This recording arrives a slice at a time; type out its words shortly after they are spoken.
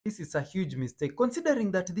This is a huge mistake considering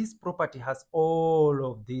that this property has all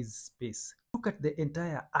of this space. Look at the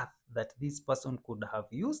entire earth that this person could have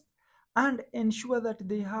used and ensure that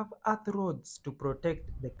they have earth rods to protect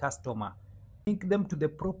the customer. Link them to the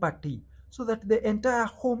property so that the entire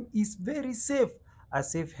home is very safe, a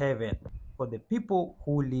safe haven for the people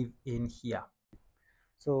who live in here.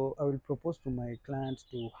 So I will propose to my client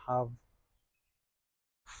to have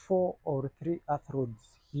 4 or 3 earth rods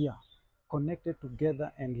here connected together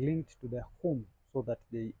and linked to the home so that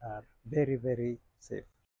they are very, very safe.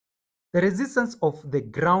 The resistance of the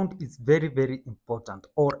ground is very, very important,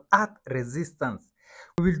 or earth resistance.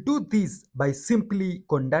 We will do this by simply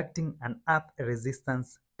conducting an earth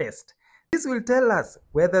resistance test. This will tell us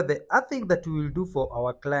whether the earthing that we will do for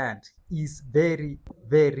our client is very,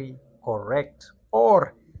 very correct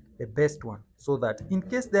or the best one, so that in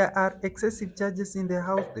case there are excessive charges in the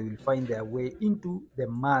house, they will find their way into the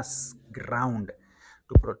mass ground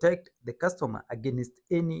to protect the customer against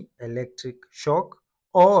any electric shock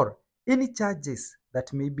or any charges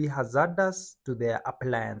that may be hazardous to their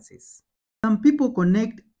appliances. Some people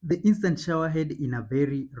connect the instant shower head in a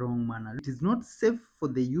very wrong manner. It is not safe for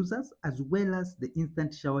the users as well as the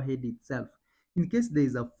instant shower head itself. In case there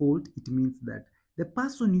is a fault, it means that the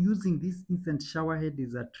person using this instant shower head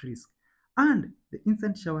is at risk, and the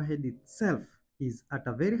instant shower head itself is at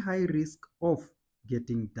a very high risk of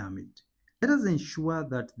getting damaged. Let us ensure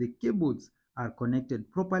that the cables are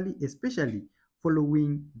connected properly, especially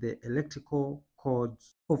following the electrical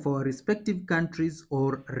codes of our respective countries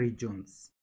or regions.